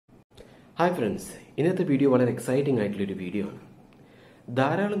Hi friends, ഇന്നത്തെ video വളരെ exciting ആയിട്ടുള്ളൊരു വീഡിയോ ആണ്.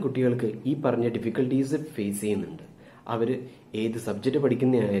 ധാരാളം കുട്ടികൾക്ക് ഈ പറഞ്ഞ ഡിഫിക്കൽട്ടീസ് ഫേസ് ചെയ്യുന്നുണ്ട്. അവർ ഏത് സബ്ജക്റ്റ്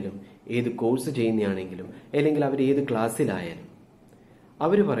പഠിക്കുന്നതായാലും, ഏത് കോഴ്സ് ചെയ്യുന്നതാണെങ്കിലും, അല്ലെങ്കിൽ അവർ ഏത് ക്ലാസ്സിലായാലും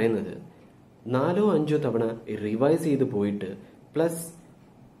അവർ പറയുന്നത് 4-5 തവണ റിവൈസ് ചെയ്ത് പോയിട്ട് പ്ലസ്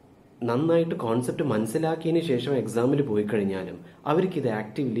നന്നായിട്ട് കോൺസെപ്റ്റ് മനസ്സിലാക്കിയതിന് ശേഷം എക്സാമിൽ പോയി കഴിഞ്ഞാലും അവർക്കിത്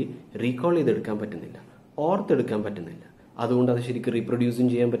ആക്റ്റീവ്ലി റീകോൾ ചെയ്തെടുക്കാൻ പറ്റുന്നില്ല, ഓർത്തെടുക്കാൻ പറ്റുന്നില്ല. അതുകൊണ്ട് അത് ശരിക്കും റീപ്രൊഡ്യൂസും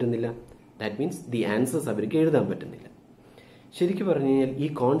ചെയ്യാൻ പറ്റുന്നില്ല. ദാറ്റ് മീൻസ് ദി ആൻസേഴ്സ് അവർക്ക് എഴുതാൻ പറ്റുന്നില്ല. ശരിക്കും പറഞ്ഞു കഴിഞ്ഞാൽ ഈ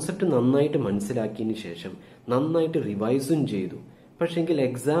കോൺസെപ്റ്റ് നന്നായിട്ട് മനസ്സിലാക്കിയതിന് ശേഷം നന്നായിട്ട് റിവൈസും ചെയ്തു, പക്ഷെങ്കിൽ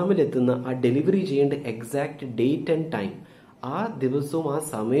എക്സാമിലെത്തുന്ന ആ ഡെലിവറി ചെയ്യേണ്ട എക്സാക്ട് ഡേറ്റ് ആൻഡ് ടൈം, ആ ദിവസവും ആ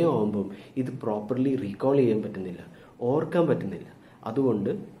സമയമാകുമ്പം ഇത് പ്രോപ്പർലി റീകോൾ ചെയ്യാൻ പറ്റുന്നില്ല, ഓർക്കാൻ പറ്റുന്നില്ല.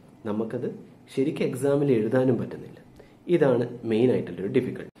 അതുകൊണ്ട് നമുക്കത് ശരിക്കും എക്സാമിൽ എഴുതാനും പറ്റുന്നില്ല. ഇതാണ് മെയിൻ ആയിട്ടുള്ളൊരു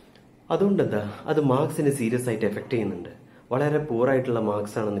ഡിഫിക്കൽട്ടി. അതുകൊണ്ട് എന്താ, അത് മാർക്സിനെ സീരിയസ് ആയിട്ട് എഫക്ട് ചെയ്യുന്നുണ്ട്. വളരെ പൂറായിട്ടുള്ള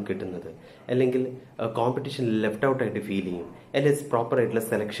മാർക്സ് ആണെന്ന് കിട്ടുന്നത്, അല്ലെങ്കിൽ കോമ്പറ്റീഷനിൽ ലെഫ്റ്റ് ഔട്ട് ആയിട്ട് ഫീൽ ചെയ്യും, അല്ലെങ്കിൽ പ്രോപ്പർ ആയിട്ടുള്ള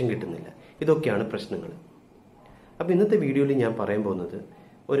സെലക്ഷൻ കിട്ടുന്നില്ല. ഇതൊക്കെയാണ് പ്രശ്നങ്ങൾ. അപ്പോൾ ഇന്നത്തെ വീഡിയോയിൽ ഞാൻ പറയാൻ പോകുന്നത്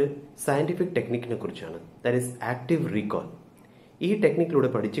ഒരു സയന്റിഫിക് ടെക്നിക്കിനെ കുറിച്ചാണ്. That is active recall. ഈ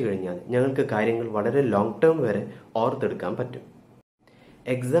ടെക്നിക്കിലൂടെ പഠിച്ചു കഴിഞ്ഞാൽ ഞങ്ങൾക്ക് കാര്യങ്ങൾ വളരെ ലോങ് ടേം വരെ ഓർത്തെടുക്കാൻ പറ്റും.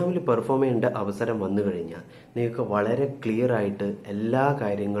 എക്സാമിൽ പെർഫോം ചെയ്യേണ്ട അവസരം വന്നു കഴിഞ്ഞാൽ നിങ്ങൾക്ക് വളരെ ക്ലിയർ ആയിട്ട് എല്ലാ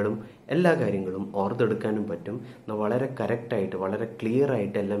കാര്യങ്ങളും ഓർത്തെടുക്കാനും പറ്റും. വളരെ കറക്റ്റായിട്ട്, വളരെ ക്ലിയർ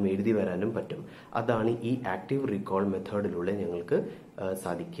ആയിട്ട് എല്ലാം എഴുതി വരാനും പറ്റും. അതാണ് ഈ ആക്റ്റീവ് റീകോൾ മെത്തേഡിലൂടെ ഞങ്ങൾക്ക്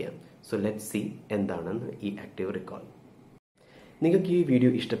സാധിക്കുക. സോ ലെറ്റ്സ് സീ എന്താണെന്ന് ഈ ആക്റ്റീവ് റീകോൾ. നിങ്ങൾക്ക് ഈ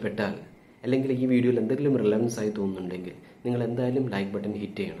വീഡിയോ ഇഷ്ടപ്പെട്ടാൽ, അല്ലെങ്കിൽ ഈ വീഡിയോയിൽ എന്തെങ്കിലും റിലവൻസ് ആയി തോന്നുന്നുണ്ടെങ്കിൽ നിങ്ങൾ എന്തായാലും ലൈക്ക് ബട്ടൺ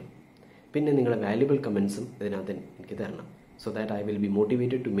ഹിറ്റ് ചെയ്യണം. പിന്നെ നിങ്ങളുടെ വാല്യുബിൾ കമൻസും ഇതിനകത്ത് എനിക്ക് തരണം. So that I will be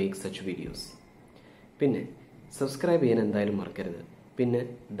motivated to make such videos. പിന്നെ സബ്സ്ക്രൈബ് ചെയ്യാൻ എന്തായാലും മറക്കരുത്. പിന്നെ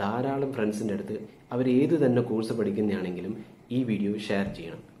ധാരാളം ഫ്രണ്ട്സിൻ്റെ അടുത്ത് അവർ ഏത് തന്നെ കോഴ്സ് പഠിക്കുന്നതാണെങ്കിലും ഈ വീഡിയോ ഷെയർ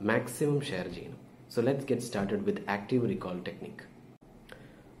ചെയ്യണം, മാക്സിമം ഷെയർ ചെയ്യണം. So let's get started with active recall technique.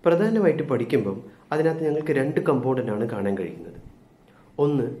 പ്രധാനമായിട്ട് പഠിക്കുമ്പം അതിനകത്ത് ഞങ്ങൾക്ക് 2 കമ്പോണൻ്റ് ആണ് കാണാൻ കഴിയുന്നത്.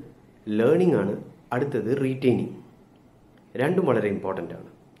 ഒന്ന് ലേണിംഗ് ആണ്, അടുത്തത് റീറ്റെയിനിങ്. രണ്ടും വളരെ ഇമ്പോർട്ടൻ്റ് ആണ്.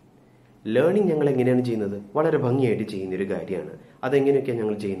 ലേണിംഗ് ഞങ്ങൾ എങ്ങനെയാണ് ചെയ്യുന്നത്? വളരെ ഭംഗിയായിട്ട് ചെയ്യുന്നൊരു കാര്യമാണ്. അതെങ്ങനെയൊക്കെയാണ്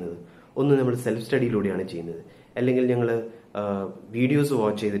ഞങ്ങൾ ചെയ്യുന്നത്? ഒന്ന്, നമ്മൾ സെൽഫ് സ്റ്റഡിയിലൂടെയാണ് ചെയ്യുന്നത്, അല്ലെങ്കിൽ ഞങ്ങൾ വീഡിയോസ്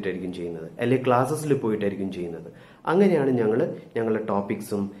വാച്ച് ചെയ്തിട്ടായിരിക്കും ചെയ്യുന്നത്, അല്ലെങ്കിൽ ക്ലാസ്സസിൽ പോയിട്ടായിരിക്കും ചെയ്യുന്നത്. അങ്ങനെയാണ് ഞങ്ങളുടെ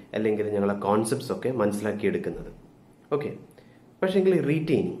ടോപ്പിക്സും അല്ലെങ്കിൽ ഞങ്ങളുടെ കോൺസെപ്റ്റ്സ് ഒക്കെ മനസ്സിലാക്കിയെടുക്കുന്നത്. ഓക്കെ, പക്ഷേങ്കിൽ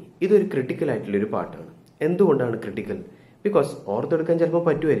റീറ്റെയിനിങ് ഇതൊരു ക്രിട്ടിക്കൽ ആയിട്ടുള്ളൊരു പാർട്ടാണ്. എന്തുകൊണ്ടാണ് ക്രിട്ടിക്കൽ? ബിക്കോസ് ഓർത്തെടുക്കാൻ ചിലപ്പോൾ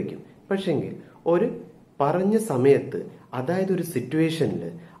പറ്റുമായിരിക്കും, പക്ഷേങ്കിൽ ഒരു പറഞ്ഞ സമയത്ത്, അതായത് ഒരു സിറ്റുവേഷനിൽ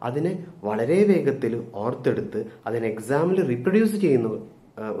അതിനെ വളരെ വേഗത്തിൽ ഓർത്തെടുത്ത് അതിനെ എക്സാമിൽ റീപ്രൊഡ്യൂസ് ചെയ്യുന്ന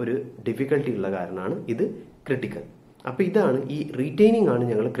ഒരു ഡിഫിക്കൽട്ടി ഉള്ള കാരണമാണ് ഇത് ക്രിട്ടിക്കൽ. അപ്പോൾ ഇതാണ് ഈ റീറ്റെയിനിങ് ആണ്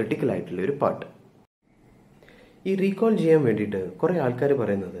ഞങ്ങൾ ക്രിട്ടിക്കൽ ആയിട്ടുള്ള ഒരു പാർട്ട്. ഈ റീകോൾ ചെയ്യാൻ വേണ്ടിയിട്ട് കുറേ ആൾക്കാർ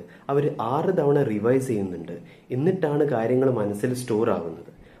പറയുന്നത് അവർ 6 തവണ റിവൈസ് ചെയ്യുന്നുണ്ട്, എന്നിട്ടാണ് കാര്യങ്ങൾ മനസ്സിൽ സ്റ്റോർ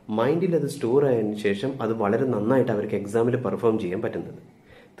ആവുന്നത്. മൈൻഡിൽ അത് സ്റ്റോർ ആയതിനു ശേഷം അത് വളരെ നന്നായിട്ട് അവർക്ക് എക്സാമിൽ പെർഫോം ചെയ്യാൻ പറ്റുന്നത്.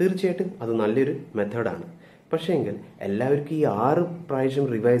 തീർച്ചയായിട്ടും അത് നല്ലൊരു മെത്തേഡാണ്. പക്ഷേ എങ്കിൽ എല്ലാവർക്കും ഈ 6 പ്രാവശ്യം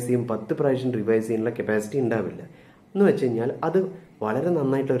റിവൈസ് ചെയ്യും, 10 പ്രാവശ്യം റിവൈസ് ചെയ്യാനുള്ള കപ്പാസിറ്റി ഉണ്ടാവില്ല. എന്ന് വെച്ച് കഴിഞ്ഞാൽ അത് വളരെ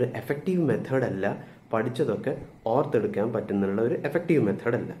നന്നായിട്ടുള്ള ഒരു എഫക്റ്റീവ് മെത്തേഡല്ല. പഠിച്ചതൊക്കെ ഓർത്തെടുക്കാൻ പറ്റുന്നുള്ള ഒരു എഫക്റ്റീവ്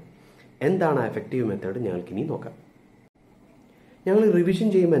മെത്തേഡല്ല. എന്താണ് ആ എഫക്റ്റീവ് മെത്തേഡ്? ഞങ്ങൾക്കിനി നോക്കാം. ഞങ്ങൾ റിവിഷൻ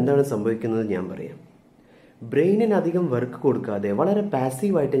ചെയ്യുമ്പോൾ എന്താണ് സംഭവിക്കുന്നത് ഞാൻ പറയാം. ബ്രെയിനിന് അധികം വർക്ക് കൊടുക്കാതെ വളരെ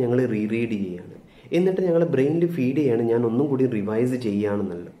പാസീവായിട്ട് ഞങ്ങൾ റീഡ് ചെയ്യുകയാണ്. എന്നിട്ട് ഞങ്ങൾ ബ്രെയിനിൽ ഫീഡ് ചെയ്യാണ്, ഞാൻ ഒന്നും കൂടി റിവൈസ്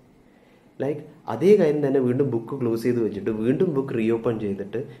ചെയ്യുകയാണെന്നുള്ളത്. ലൈക്ക് അതേ കാര്യം തന്നെ വീണ്ടും ബുക്ക് ക്ലോസ് ചെയ്ത് വെച്ചിട്ട് വീണ്ടും ബുക്ക് റീഓപ്പൺ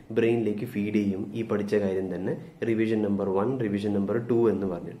ചെയ്തിട്ട് ബ്രെയിനിലേക്ക് ഫീഡ് ചെയ്യും ഈ പഠിച്ച കാര്യം തന്നെ, റിവിഷൻ നമ്പർ 1, റിവിഷൻ നമ്പർ 2 എന്ന്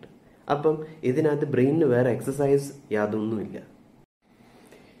പറഞ്ഞിട്ട്. അപ്പം ഇതിനകത്ത് ബ്രെയിനിന് വേറെ എക്സസൈസ് യാതൊന്നുമില്ല.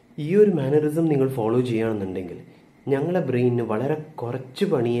 ഈ ഒരു മാനറിസം നിങ്ങൾ ഫോളോ ചെയ്യുകയാണെന്നുണ്ടെങ്കിൽ ഞങ്ങളുടെ ബ്രെയിനിന് വളരെ കുറച്ച്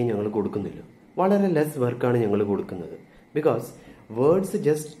പണിയേ ഞങ്ങൾ കൊടുക്കുന്നില്ല, വളരെ ലെസ് വർക്കാണ് ഞങ്ങൾ കൊടുക്കുന്നത്. ബിക്കോസ് വേർഡ്സ്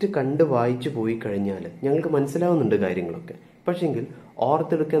ജസ്റ്റ് കണ്ട് വായിച്ചു പോയി കഴിഞ്ഞാൽ ഞങ്ങൾക്ക് മനസ്സിലാവുന്നുണ്ട് കാര്യങ്ങളൊക്കെ. പക്ഷേങ്കിൽ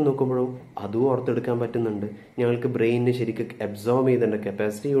ഓർത്തെടുക്കാൻ നോക്കുമ്പോഴും അതും ഓർത്തെടുക്കാൻ പറ്റുന്നുണ്ട്. ഞങ്ങൾക്ക് ബ്രെയിനിന് ശരിക്കും അബ്സോർബ് ചെയ്തേണ്ട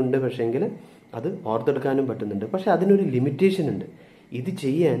കപ്പാസിറ്റി ഉണ്ട്, പക്ഷേങ്കിൽ അത് ഓർത്തെടുക്കാനും പറ്റുന്നുണ്ട്. പക്ഷെ അതിനൊരു ലിമിറ്റേഷൻ ഉണ്ട്. ഇത്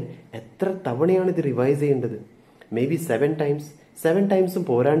ചെയ്യാൻ എത്ര തവണയാണ് ഇത് റിവൈസ് ചെയ്യേണ്ടത്? മേ ബി 7 ടൈംസും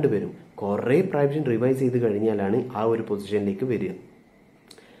പോരാണ്ട് വരും. കുറേ പ്രാവശ്യം റിവൈസ് ചെയ്ത് കഴിഞ്ഞാലാണ് ആ ഒരു പൊസിഷനിലേക്ക് വരിക.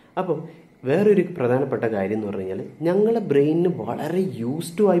 അപ്പം വേറൊരു പ്രധാനപ്പെട്ട കാര്യം എന്ന് പറഞ്ഞു കഴിഞ്ഞാൽ ഞങ്ങളുടെ ബ്രെയിനിന് വളരെ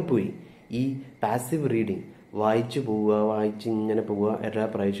യൂസ്ഡ് ആയിപ്പോയി ഈ പാസീവ് റീഡിങ്. വായിച്ച് ഇങ്ങനെ പോവുക എല്ലാ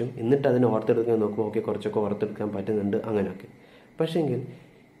പ്രാവശ്യം, എന്നിട്ട് അതിനെ ഓർത്തെടുക്കാൻ നോക്കുമ്പോൾ ഓക്കെ കുറച്ചൊക്കെ ഓർത്തെടുക്കാൻ പറ്റുന്നുണ്ട് അങ്ങനെയൊക്കെ. പക്ഷേങ്കിൽ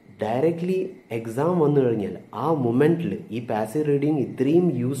ഡയറക്റ്റ്ലി എക്സാം വന്നു കഴിഞ്ഞാൽ ആ മൊമെൻറ്റിൽ ഈ പാസീവ് റീഡിങ് ഇത്രയും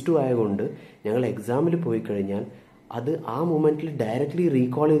യൂസ്ഡ് ആയതുകൊണ്ട് ഞങ്ങൾ എക്സാമിൽ പോയി കഴിഞ്ഞാൽ അത് ആ മൊമെൻറ്റിൽ ഡയറക്റ്റ്ലി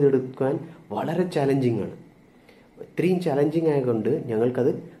റീകോൾ ചെയ്തെടുക്കാൻ വളരെ ചാലഞ്ചിങ് ആണ്. ഇത്രയും ചാലഞ്ചിങ് ആയതുകൊണ്ട്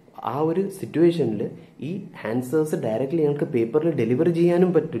ഞങ്ങൾക്കത് ആ ഒരു സിറ്റുവേഷനിൽ ഈ ആൻസേഴ്സ് ഡയറക്റ്റ്ലി ഞങ്ങൾക്ക് പേപ്പറിൽ ഡെലിവർ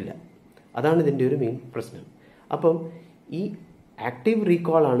ചെയ്യാനും പറ്റില്ല. അതാണ് ഇതിൻ്റെ ഒരു മെയിൻ പ്രശ്നം. അപ്പം ഈ ആക്റ്റീവ്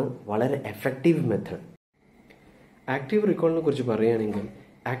റീകോൾ ആണ് വളരെ എഫക്റ്റീവ് മെത്തേഡ്. ആക്റ്റീവ് റീകോളിനെ കുറിച്ച് പറയുകയാണെങ്കിൽ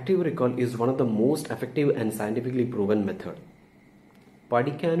active recall is one of the most effective and scientifically proven method.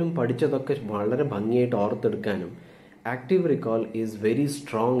 പഠിക്കാനും പഠിച്ചതൊക്കെ വളരെ ഭംഗിയായിട്ട് ഓർത്തെടുക്കാനും active recall is very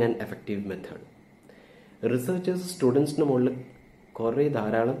strong and effective method. Researchers സ്റ്റുഡൻസിന് മുകളിൽ കുറേ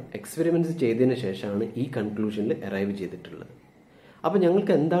ധാരാളം എക്സ്പെരിമെൻറ്റ്സ് ചെയ്തതിന് ശേഷമാണ് ഈ കൺക്ലൂഷനിൽ അറൈവ് ചെയ്തിട്ടുള്ളത്. അപ്പോൾ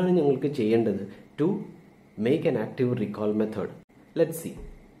ഞങ്ങൾക്ക് ചെയ്യേണ്ടത് to make an active recall method? Let's see.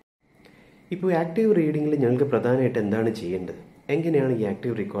 ഇപ്പോൾ ആക്റ്റീവ് റീഡിങ്ങിൽ ഞങ്ങൾക്ക് പ്രധാനമായിട്ട് എന്താണ് ചെയ്യേണ്ടത്, എങ്ങനെയാണ് ഈ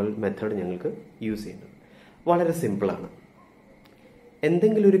ആക്റ്റീവ് റീകോൾ മെത്തേഡ് ഞങ്ങൾക്ക് യൂസ് ചെയ്യുന്നത്? വളരെ സിമ്പിളാണ്.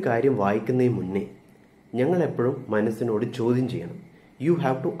 എന്തെങ്കിലും ഒരു കാര്യം വായിക്കുന്നതിന് മുന്നേ ഞങ്ങൾ എപ്പോഴും മനസ്സിനോട് ചോദ്യം ചെയ്യണം. You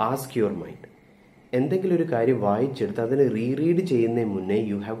have to ask your mind. എന്തെങ്കിലും ഒരു കാര്യം വായിച്ചെടുത്ത് അതിനെ റീഡ് ചെയ്യുന്നതിന് മുന്നേ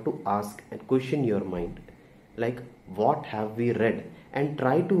you have to ask and question your mind, like what have we red and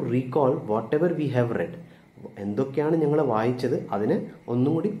try to recall what ever we have red. എന്തൊക്കെയാണ് ഞങ്ങൾ വായിച്ചത് അതിനെ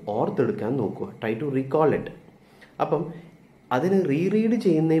ഒന്നും കൂടി ഓർത്തെടുക്കാൻ നോക്കുക. Try to recall it. അപ്പം അതിന് റീഡ്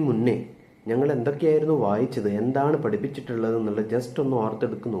ചെയ്യുന്നതിന് മുന്നേ ഞങ്ങൾ എന്തൊക്കെയായിരുന്നു വായിച്ചത്, എന്താണ് പഠിപ്പിച്ചിട്ടുള്ളത് എന്നുള്ളത് ജസ്റ്റ് ഒന്ന്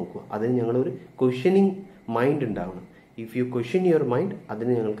ഓർത്തെടുക്ക് നോക്കുക. അതിന് ഞങ്ങളൊരു ക്വസ്റ്റ്യനിങ് മൈൻഡ് ഉണ്ടാവണം. If you question your mind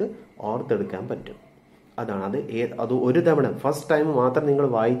അതിന് ഞങ്ങൾക്ക് ഓർത്തെടുക്കാൻ പറ്റും. അതാണ് അത് ഒരു തവണ ഫസ്റ്റ് ടൈം മാത്രം നിങ്ങൾ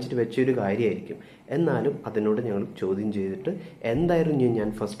വായിച്ചിട്ട് വെച്ചൊരു കാര്യമായിരിക്കും. എന്നാലും അതിനോട് ഞങ്ങൾ ചോദ്യം ചെയ്തിട്ട് എന്തായിരുന്നു ഞാൻ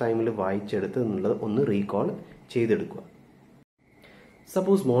ഫസ്റ്റ് ടൈമിൽ വായിച്ചെടുത്തത് എന്നുള്ളത് ഒന്ന് റീകോൾ ചെയ്തെടുക്കുക.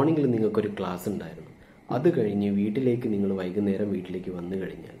 സപ്പോസ് മോർണിംഗിൽ നിങ്ങൾക്കൊരു ക്ലാസ് ഉണ്ടായിരുന്നു. അത് കഴിഞ്ഞ് നിങ്ങൾ വൈകുന്നേരം വീട്ടിലേക്ക് വന്നു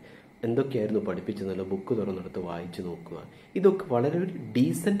കഴിഞ്ഞാൽ എന്തൊക്കെയായിരുന്നു പഠിപ്പിച്ചതെന്നുള്ള ബുക്ക് തുറന്നെടുത്ത് വായിച്ചു നോക്കുക. ഇതൊക്കെ വളരെ ഒരു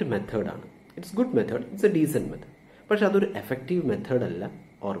ഡീസൻറ്റ് മെത്തേഡാണ്. It's good method, it's A decent method. പക്ഷെ അതൊരു എഫക്റ്റീവ് മെത്തേഡല്ല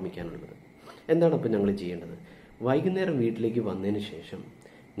ഓർമ്മിക്കാനുള്ളത്. എന്താണ് അപ്പോൾ ഞങ്ങൾ ചെയ്യേണ്ടത്? വൈകുന്നേരം വീട്ടിലേക്ക് വന്നതിന് ശേഷം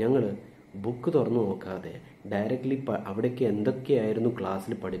ഞങ്ങൾ ബുക്ക് തുറന്നു നോക്കാതെ ഡയറക്റ്റ്ലി അവിടേക്ക് എന്തൊക്കെയായിരുന്നു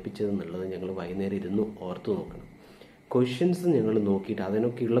ക്ലാസ്സിൽ പഠിപ്പിച്ചതെന്നുള്ളത് ഞങ്ങൾ വൈകുന്നേരം ഇരുന്ന് ഓർത്തു നോക്കണം. ക്വസ്റ്റ്യൻസ് ഞങ്ങൾ നോക്കിയിട്ട്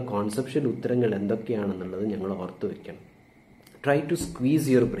അതിനൊക്കെയുള്ള കോൺസെപ്ഷ്യൽ ഉത്തരങ്ങൾ എന്തൊക്കെയാണെന്നുള്ളത് ഞങ്ങൾ ഓർത്ത് വെക്കണം. Try to squeeze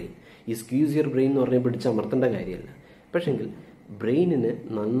your brain. ഈ സ്ക്വീസ് യുവർ ബ്രെയിൻ എന്ന് പറഞ്ഞാൽ പിടിച്ചമർത്തേണ്ട കാര്യമല്ല. പക്ഷെങ്കിൽ ബ്രെയിനിന്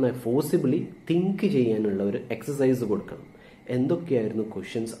നന്നായി ഫോഴ്സിബിളി തിങ്ക് ചെയ്യാനുള്ള ഒരു എക്സസൈസ് കൊടുക്കണം. എന്തൊക്കെയായിരുന്നു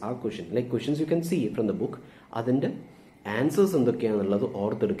ക്വസ്റ്റ്യൻസ്, ആ questions you can see from the book, അതിൻ്റെ ആൻസേഴ്സ് എന്തൊക്കെയാണെന്നുള്ളത്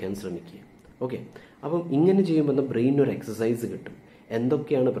ഓർത്തെടുക്കാൻ ശ്രമിക്കുക. ഓക്കെ, അപ്പം ഇങ്ങനെ ചെയ്യുമ്പോൾ ബ്രെയിനിന് ഒരു എക്സസൈസ് കിട്ടും.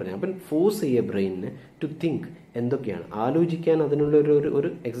 എന്തൊക്കെയാണ് പറഞ്ഞത്, അപ്പം ഫോഴ്സ് ചെയ്യുക ബ്രെയിനിനെ ടു തിങ്ക്. എന്തൊക്കെയാണ് ആലോചിക്കാൻ അതിനുള്ള ഒരു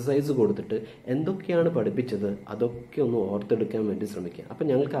എക്സസൈസ് കൊടുത്തിട്ട് എന്തൊക്കെയാണ് പഠിപ്പിച്ചത് അതൊക്കെ ഒന്ന് ഓർത്തെടുക്കാൻ വേണ്ടി ശ്രമിക്കുക. അപ്പം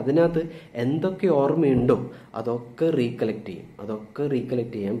ഞങ്ങൾക്ക് അതിനകത്ത് എന്തൊക്കെ ഓർമ്മയുണ്ടോ അതൊക്കെ റീകളക്ട്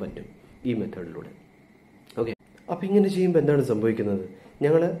ചെയ്യാൻ പറ്റും ഈ മെത്തേഡിലൂടെ. ഓക്കെ, അപ്പം ഇങ്ങനെ ചെയ്യുമ്പോൾ എന്താണ് സംഭവിക്കുന്നത്?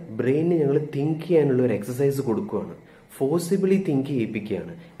 ബ്രെയിനിന് തിങ്ക് ചെയ്യാനുള്ള ഒരു എക്സസൈസ് കൊടുക്കുകയാണ്. Forcibly think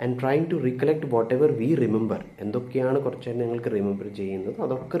ചെയ്യിപ്പിക്കുകയാണ്. And trying to recollect what ever V remember. എന്തൊക്കെയാണ് കുറച്ച് ഞങ്ങൾക്ക് റിമെമ്പർ ചെയ്യുന്നത്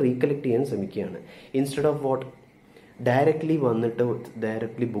അതൊക്കെ റീകളക്ട് ചെയ്യാൻ ശ്രമിക്കുകയാണ്. Instead of what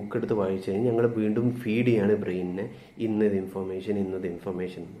directly book എടുത്ത് വായിച്ചു കഴിഞ്ഞാൽ ഞങ്ങൾ വീണ്ടും ഫീഡ് ചെയ്യാണ് ബ്രെയിനിനെ ഇന്നത്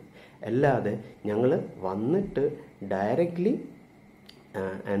ഇൻഫർമേഷൻ. അല്ലാതെ ഞങ്ങൾ വന്നിട്ട് ഡയറക്റ്റ്ലി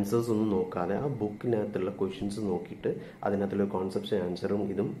ആൻസേഴ്സ് ഒന്നും നോക്കാതെ ആ ബുക്കിനകത്തുള്ള ക്വസ്റ്റ്യൻസ് നോക്കിയിട്ട് അതിനകത്തുള്ള കോൺസെപ്റ്റ് ആൻസറും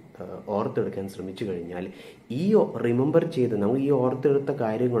ഇതും ഓർത്തെടുക്കാൻ ശ്രമിച്ചു കഴിഞ്ഞാൽ ഈ റിമെമ്പർ ചെയ്ത് നമ്മൾ ഈ ഓർത്തെടുത്ത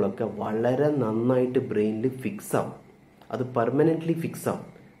കാര്യങ്ങളൊക്കെ വളരെ നന്നായിട്ട് ബ്രെയിനിൽ ഫിക്സ് ആവും. അത് പെർമനൻ്റ്ലി ഫിക്സ് ആവും.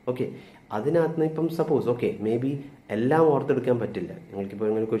 ഓക്കെ, അതിനകത്ത് നിന്ന് ഇപ്പം സപ്പോസ് മേ ബി എല്ലാം ഓർത്തെടുക്കാൻ പറ്റില്ല. നിങ്ങൾക്കിപ്പോൾ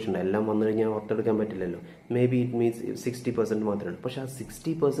ഇങ്ങനെ ക്വസ്റ്റ്യൻ ഉണ്ട്, എല്ലാം വന്നു കഴിഞ്ഞാൽ ഓർത്തെടുക്കാൻ പറ്റില്ലല്ലോ. മേ ബി ഇറ്റ് മീൻസ് 60% മാത്രമേ ഉള്ളൂ. പക്ഷെ ആ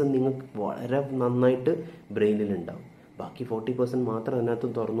 60% നിങ്ങൾക്ക് വളരെ നന്നായിട്ട് ബ്രെയിനിൽ ഉണ്ടാവും. ബാക്കി 40% മാത്രം അതിനകത്ത്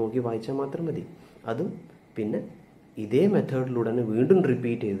തുറന്നു നോക്കി വായിച്ചാൽ മാത്രം മതി. അതും പിന്നെ ഇതേ മെത്തേഡിലൂടെ തന്നെ വീണ്ടും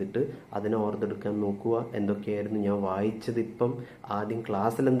റിപ്പീറ്റ് ചെയ്തിട്ട് അതിനെ ഓർത്തെടുക്കാൻ നോക്കുക. എന്തൊക്കെയായിരുന്നു ഞാൻ വായിച്ചത്, ഇപ്പം ആദ്യം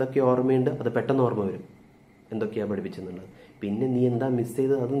ക്ലാസ്സിൽ എന്തൊക്കെ ഓർമ്മയുണ്ട് അത് പെട്ടെന്ന് ഓർമ്മ വരും, എന്തൊക്കെയാണ് പഠിപ്പിച്ചെന്നുള്ളത്. പിന്നെ നീ എന്താ മിസ്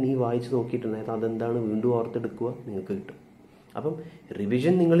ചെയ്തത് അത് നീ വായിച്ച് നോക്കിയിട്ടുണ്ടായത് അതെന്താണ് വീണ്ടും ഓർത്തെടുക്കുക, നിങ്ങൾക്ക് കിട്ടും. അപ്പം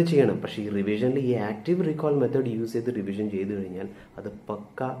റിവിഷൻ നിങ്ങൾ ചെയ്യണം. പക്ഷേ ഈ റിവിഷനിൽ ഈ ആക്റ്റീവ് റീകോൾ മെത്തേഡ് യൂസ് ചെയ്ത് റിവിഷൻ ചെയ്ത് കഴിഞ്ഞാൽ അത്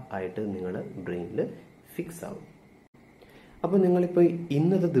പക്ക ആയിട്ട് നിങ്ങളുടെ ബ്രെയിനിൽ ഫിക്സ് ആവും. അപ്പോൾ നിങ്ങളിപ്പോൾ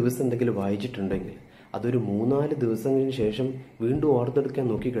ഇന്നത്തെ ദിവസം എന്തെങ്കിലും വായിച്ചിട്ടുണ്ടെങ്കിൽ അതൊരു 3-4 ദിവസങ്ങൾക്ക് ശേഷം വീണ്ടും ഓർത്തെടുക്കാൻ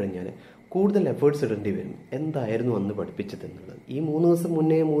നോക്കിക്കഴിഞ്ഞാൽ കൂടുതൽ എഫേർട്സ് ഇടേണ്ടി വരും. എന്തായിരുന്നു അന്ന് പഠിപ്പിച്ചത് എന്നുള്ളത്. ഈ 3 ദിവസം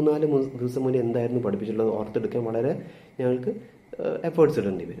മുന്നേ 3-4 ദിവസം മുന്നേ എന്തായിരുന്നു പഠിപ്പിച്ചിട്ടുള്ളത് ഓർത്തെടുക്കാൻ വളരെ ഞങ്ങൾക്ക് എഫേർട്സ്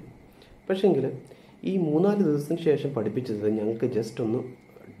ഇടേണ്ടി വരും. പക്ഷേങ്കിൽ ഈ 3-4 ദിവസത്തിന് ശേഷം പഠിപ്പിച്ചത് ഞങ്ങൾക്ക് ജസ്റ്റ് ഒന്ന്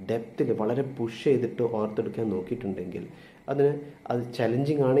ഡെപ്തിൽ വളരെ പുഷ് ചെയ്തിട്ട് ഓർത്തെടുക്കാൻ നോക്കിയിട്ടുണ്ടെങ്കിൽ അത്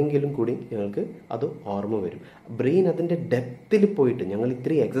ചലഞ്ചിങ് ആണെങ്കിലും കൂടി ഞങ്ങൾക്ക് അത് ഓർമ്മ വരും. ബ്രെയിൻ അതിൻ്റെ ഡെപ്തിൽ പോയിട്ട് ഞങ്ങൾ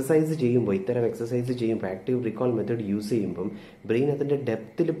ഇത്രയും എക്സസൈസ് ചെയ്യുമ്പോൾ, ഇത്തരം എക്സസൈസ് ചെയ്യുമ്പോൾ, ആക്റ്റീവ് റീകോൾ മെത്തേഡ് യൂസ് ചെയ്യുമ്പം ബ്രെയിൻ അതിൻ്റെ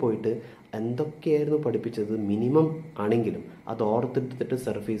ഡെപ്തിൽ പോയിട്ട് എന്തൊക്കെയായിരുന്നു പഠിപ്പിച്ചത് മിനിമം ആണെങ്കിലും അത് ഓർത്തെടുത്തിട്ട്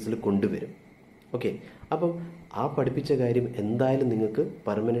സർഫേസിൽ കൊണ്ടുവരും. ഓക്കെ, അപ്പം ആ പഠിപ്പിച്ച കാര്യം എന്തായാലും നിങ്ങൾക്ക്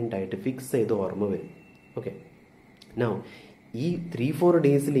പെർമനൻ്റ് ആയിട്ട് ഫിക്സ് ചെയ്ത് ഓർമ്മ വരും. ഓക്കെ, നൗ ഈ 3-4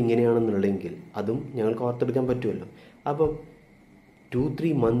 ഡേയ്സിൽ ഇങ്ങനെയാണെന്നുള്ളെങ്കിൽ അതും ഞങ്ങൾക്ക് ഓർത്തെടുക്കാൻ പറ്റുമല്ലോ. അപ്പം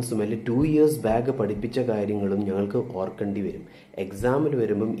 2-3 മന്ത്സും അല്ലെങ്കിൽ 2 ഇയേഴ്സ് ബാക്ക് പഠിപ്പിച്ച കാര്യങ്ങളും ഞങ്ങൾക്ക് ഓർക്കേണ്ടി വരും. എക്സാമിൽ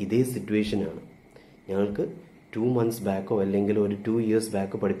വരുമ്പം ഇതേ സിറ്റുവേഷനാണ്. ഞങ്ങൾക്ക് 2 മന്ത്സ് ബാക്കോ അല്ലെങ്കിൽ ഒരു 2 ഇയേഴ്സ്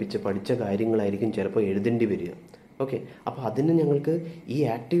ബാക്ക് പഠിച്ച കാര്യങ്ങളായിരിക്കും ചിലപ്പോൾ എഴുതേണ്ടി വരിക. ഓക്കെ, അപ്പോൾ അതിന് ഞങ്ങൾക്ക് ഈ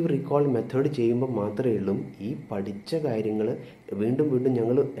ആക്റ്റീവ് റീകോൾ മെത്തേഡ് ചെയ്യുമ്പോൾ മാത്രമേ ഉള്ളൂ ഈ പഠിച്ച കാര്യങ്ങൾ വീണ്ടും വീണ്ടും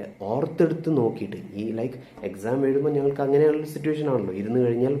ഞങ്ങൾ ഓർത്തെടുത്ത് നോക്കിയിട്ട്, ഈ ലൈക്ക് എക്സാം എഴുതുമ്പോൾ ഞങ്ങൾക്ക് അങ്ങനെയുള്ള സിറ്റുവേഷൻ ആണല്ലോ. ഇരുന്ന്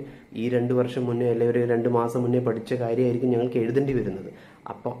കഴിഞ്ഞാൽ ഈ 2 വർഷം മുന്നേ അല്ലെങ്കിൽ ഒരു 2 മാസം മുന്നേ പഠിച്ച കാര്യമായിരിക്കും ഞങ്ങൾക്ക് എഴുതേണ്ടി വരുന്നത്.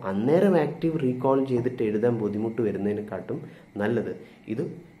 അപ്പോൾ അന്നേരം ആക്റ്റീവ് റീകോൾ ചെയ്തിട്ട് എഴുതാൻ ബുദ്ധിമുട്ട് വരുന്നതിനെക്കാട്ടും നല്ലത് ഇത്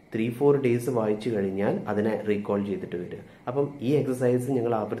 3-4 ഡേയ്സ് വായിച്ചു കഴിഞ്ഞാൽ അതിനെ റീകോൾ ചെയ്തിട്ട് വരിക. അപ്പം ഈ എക്സസൈസ്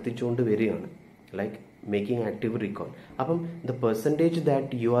ഞങ്ങൾ ആവർത്തിച്ചുകൊണ്ട് വരികയാണ്, ലൈക്ക് മേക്കിംഗ് ആക്റ്റീവ് റീകോൾ. അപ്പം the percentage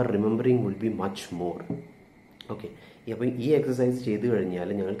that you are remembering will be much more. Okay, അപ്പം ഈ എക്സസൈസ് ചെയ്ത് കഴിഞ്ഞാൽ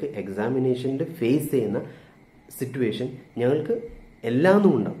ഞങ്ങൾക്ക് എക്സാമിനേഷനിൽ ഫേസ് ചെയ്യുന്ന സിറ്റുവേഷൻ ഞങ്ങൾക്ക്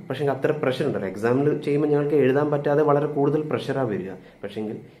എല്ലാന്നും ഉണ്ടാവും. പക്ഷേ അത്ര പ്രഷർ ഉണ്ടല്ലോ. എക്സാമിൽ ചെയ്യുമ്പോൾ ഞങ്ങൾക്ക് എഴുതാൻ പറ്റാതെ വളരെ കൂടുതൽ പ്രഷറാണ് വരിക.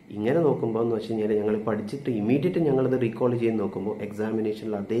 പക്ഷേങ്കിൽ ഇങ്ങനെ നോക്കുമ്പോൾ എന്ന് വെച്ച് കഴിഞ്ഞാൽ ഞങ്ങൾ പഠിച്ചിട്ട് ഇമ്മീഡിയറ്റ് ഞങ്ങളത് റീകോൾ ചെയ്ത് നോക്കുമ്പോൾ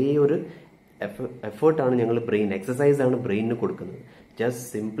എക്സാമിനേഷനിൽ അതേ ഒരു എഫേർട്ടാണ് ഞങ്ങൾ എക്സസൈസാണ് ബ്രെയിനിന് കൊടുക്കുന്നത്. ജസ്റ്റ്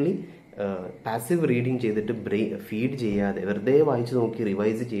സിംപ്ലി പാസീവ് റീഡിങ് ചെയ്തിട്ട് ഫീഡ് ചെയ്യാതെ വെറുതെ വായിച്ചു നോക്കി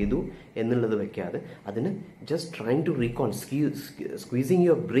റിവൈസ് ചെയ്തു എന്നുള്ളത് വെക്കാതെ അതിന് just trying to recall, squeezing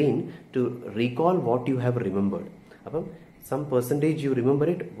your brain to recall what you have remembered. അപ്പം some percentage you remember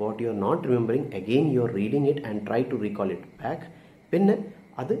it, what you are not remembering again you are reading it and try to recall it back. പിന്നെ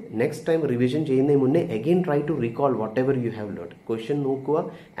അത് next time revision ചെയ്യുന്നതിന് മുന്നേ again try to recall what ever you have learned. Question നോക്കുക,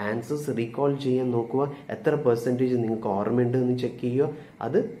 answers recall ചെയ്യാൻ നോക്കുക, എത്ര percentage നിങ്ങൾക്ക് ഓർമ്മയുണ്ട് എന്ന് ചെക്ക് ചെയ്യുക.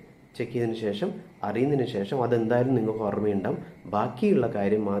 അത് ചെക്ക് ചെയ്തതിന് ശേഷം അറിയുന്നതിന് ശേഷം അതെന്തായാലും നിങ്ങൾക്ക് ഓർമ്മയുണ്ടാവും. ബാക്കിയുള്ള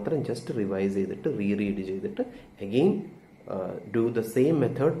കാര്യം മാത്രം ജസ്റ്റ് റിവൈസ് ചെയ്തിട്ട് റീഡ് ചെയ്തിട്ട് again do the same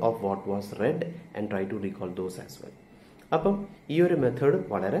method of what was red and try to recall those as well. അപ്പം ഈ ഒരു മെത്തേഡ്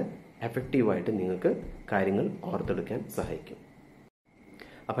വളരെ എഫക്റ്റീവായിട്ട് നിങ്ങൾക്ക് കാര്യങ്ങൾ ഓർത്തെടുക്കാൻ സഹായിക്കും.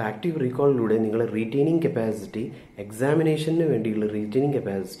 അപ്പോൾ ആക്റ്റീവ് റീകോളിലൂടെ നിങ്ങളുടെ റീറ്റെയിനിങ് കപ്പാസിറ്റി, എക്സാമിനേഷന് വേണ്ടിയുള്ള റീറ്റെയിനിങ്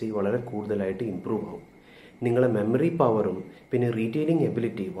കപ്പാസിറ്റി വളരെ കൂടുതലായിട്ട് ഇമ്പ്രൂവ് ആവും. നിങ്ങളുടെ മെമ്മറി പവറും പിന്നെ റീറ്റെയിനിങ്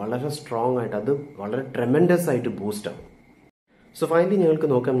എബിലിറ്റി വളരെ സ്ട്രോങ് ആയിട്ട്, അത് വളരെ ട്രെമൻഡസ് ആയിട്ട് ബൂസ്റ്റ് ആവും. സോ ഫൈനലി ഞങ്ങൾക്ക്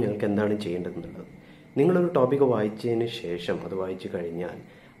നോക്കാം ഞങ്ങൾക്ക് എന്താണ് ചെയ്യേണ്ടതെന്നുള്ളത്. നിങ്ങളൊരു ടോപ്പിക്ക് വായിച്ചതിന് ശേഷം, അത് വായിച്ചു കഴിഞ്ഞാൽ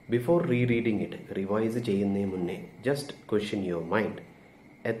ബിഫോർ റീഡിങ് ഇറ്റ്, റിവൈസ് ചെയ്യുന്നതിന് മുന്നേ ജസ്റ്റ് ക്വസ്റ്റ്യൻ യുവർ മൈൻഡ്,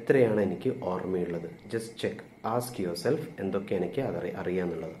 എത്രയാണ് എനിക്ക് ഓർമ്മയുള്ളത്. Just check, ask your self എന്തൊക്കെ എനിക്ക്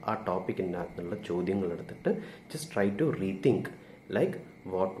അറിയാമെന്നുള്ളത്. ആ ടോപ്പിക്കിൻ്റെ അകത്തുള്ള ചോദ്യങ്ങൾ എടുത്തിട്ട് just try to rethink like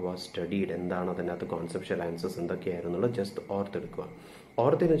what was studied, എന്താണ് അതിനകത്ത് കോൺസെപ്ഷ്യൽ ആൻസേഴ്സ് എന്തൊക്കെയായിരുന്നുള്ളത് ജസ്റ്റ് ഓർത്തെടുക്കുക.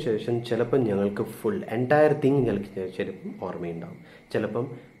 ഓർത്തതിന് ശേഷം ചിലപ്പം ഞങ്ങൾക്ക് ഫുൾ എൻറ്റയർ തിങ് ഞങ്ങൾക്ക് ചിലപ്പം ഓർമ്മയുണ്ടാവും, ചിലപ്പം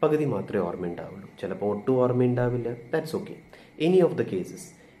പകുതി മാത്രമേ ഓർമ്മയുണ്ടാവുള്ളൂ, ചിലപ്പോൾ ഒട്ടും ഓർമ്മയുണ്ടാവില്ല. That's okay. Any of the cases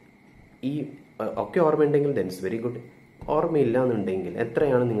ഈ ഒക്കെ ഓർമ്മയുണ്ടെങ്കിൽ ദെൻ ഇറ്റ്സ് വെരി ഗുഡ്. ഓർമ്മയില്ല എന്നുണ്ടെങ്കിൽ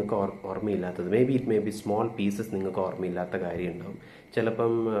എത്രയാണ് നിങ്ങൾക്ക് ഓർമ്മയില്ലാത്തത്? It may be small pieces നിങ്ങൾക്ക് ഓർമ്മയില്ലാത്ത കാര്യം ഉണ്ടാവും.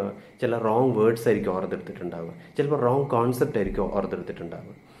 ചിലപ്പം ചില റോങ് വേർഡ്സ് ആയിരിക്കും ഓർത്തെടുത്തിട്ടുണ്ടാവുക, ചിലപ്പോൾ റോങ് കോൺസെപ്റ്റ് ആയിരിക്കും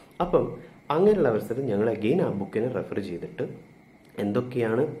ഓർത്തെടുത്തിട്ടുണ്ടാവുക. അപ്പം അങ്ങനെയുള്ള അവസരത്തിൽ ഞങ്ങൾ അഗെയിൻ ആ ബുക്കിനെ റെഫർ ചെയ്തിട്ട്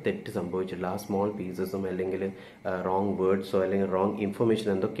എന്തൊക്കെയാണ് തെറ്റ് സംഭവിച്ചിട്ടുള്ള ആ സ്മോൾ പീസസും അല്ലെങ്കിൽ റോങ് വേർഡ്സോ അല്ലെങ്കിൽ റോങ് ഇൻഫർമേഷൻ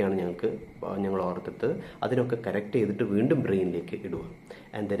എന്തൊക്കെയാണ് ഞങ്ങൾ ഓർത്തെടുത്ത് അതിനൊക്കെ കറക്റ്റ് ചെയ്തിട്ട് വീണ്ടും ബ്രെയിനിലേക്ക് ഇടുക.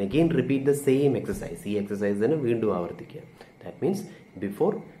 And then again repeat the same exercise. ഈ എക്സസൈസ് തന്നെ വീണ്ടും ആവർത്തിക്കുക. That means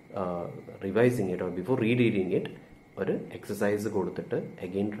before revising it or before reading it ഒരു എക്സസൈസ് കൊടുത്തിട്ട്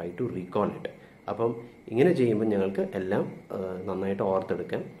again try to recall it. അപ്പം ഇങ്ങനെ ചെയ്യുമ്പോൾ ഞങ്ങൾക്ക് എല്ലാം നന്നായിട്ട്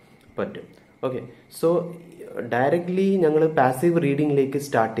ഓർത്തെടുക്കാൻ പറ്റും. ഓക്കെ, സോ ഡയറക്ട്ലി ഞങ്ങൾ പാസീവ് റീഡിങ്ങിലേക്ക്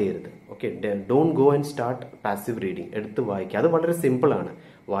സ്റ്റാർട്ട് ചെയ്യരുത്. Okay, don't go and start passive reading. എടുത്ത് വായിക്കുക, അത് വളരെ സിമ്പിളാണ്.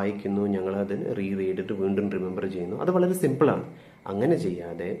 വായിക്കുന്നു, ഞങ്ങൾ അതിന് റീഡ് ചെയ്തിട്ട് വീണ്ടും റിമെമ്പർ ചെയ്യുന്നു, അത് വളരെ സിമ്പിളാണ്. അങ്ങനെ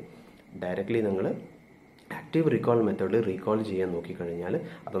ചെയ്യാതെ ഡയറക്ട്ലി ഞങ്ങൾ ആക്റ്റീവ് റീകോൾ മെത്തേഡിൽ റീകോൾ ചെയ്യാൻ നോക്കിക്കഴിഞ്ഞാൽ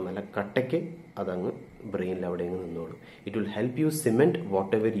അത് നല്ല കട്ടയ്ക്ക് അതങ്ങ് ബ്രെയിനിൽ അവിടെ അങ്ങ് നിന്നോളും. It will help you cement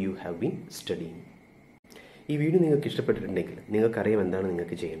what ever you have been studying. ഈ വീഡിയോ നിങ്ങൾക്ക് ഇഷ്ടപ്പെട്ടിട്ടുണ്ടെങ്കിൽ നിങ്ങൾക്കറിയാം എന്താണ്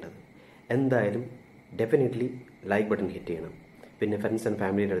നിങ്ങൾക്ക് ചെയ്യേണ്ടത്. എന്തായാലും ഡെഫിനറ്റ്ലി ലൈക്ക് ബട്ടൺ ഹിറ്റ് ചെയ്യണം, പിന്നെ ഫ്രണ്ട്സ് ആൻഡ്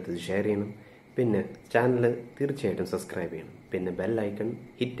ഫാമിലിയുടെ അടുത്ത് ഷെയർ ചെയ്യണം, പിന്നെ ചാനൽ തീർച്ചയായിട്ടും സബ്സ്ക്രൈബ് ചെയ്യണം, പിന്നെ ബെൽ ഐക്കൺ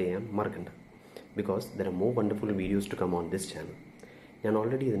ഹിറ്റ് ചെയ്യാൻ മറക്കണ്ട. Because there are more wonderful videos to come on this channel. ഞാൻ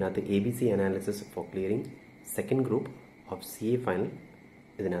ഓൾറെഡി ഇതിനകത്ത് ABC analysis four clearing second group of CA final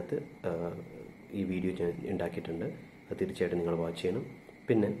ഇതിനകത്ത് ഈ വീഡിയോ ഞാൻ ഉണ്ടാക്കിയിട്ടുണ്ട്. അത് തീർച്ചയായിട്ടും നിങ്ങൾ വാച്ച് ചെയ്യണം.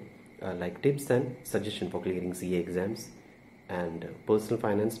 പിന്നെ like tips and suggestion four clearing CA exams and personal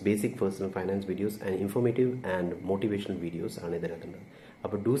finance, basic personal finance videos and informative and motivational videos ആണ് ഇതിനകത്തുള്ളത്.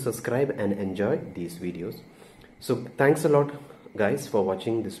 അപ്പോൾ do subscribe and enjoy these videos. So thanks a lot guys for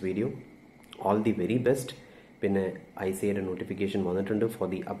watching this video. All the very best. പിന്നെ ICAയുടെ notification വന്നിട്ടുണ്ട് for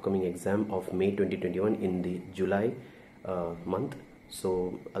the upcoming exam of May 2021 in the July month. So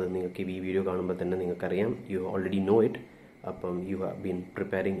അത് നിങ്ങൾക്ക് ഈ video കാണുമ്പോൾ തന്നെ നിങ്ങൾക്കറിയാം, you already know it. അപ്പം you have been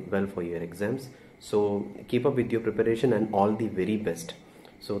preparing well for your exams. So keep up with your preparation and all the very best.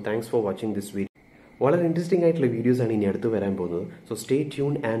 So thanks for watching this video. വളരെ interesting ആയിട്ടുള്ള വീഡിയോസാണ് ഇനി അടുത്ത് വരാൻ പോകുന്നത്. So stay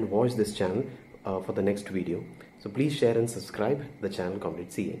tune and watch this channel for the next video. So please share and subscribe the channel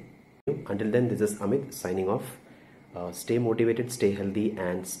ComradeCA. Until then, this is Amit signing off. Stay motivated, stay healthy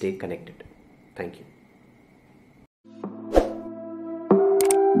and stay connected. Thank you.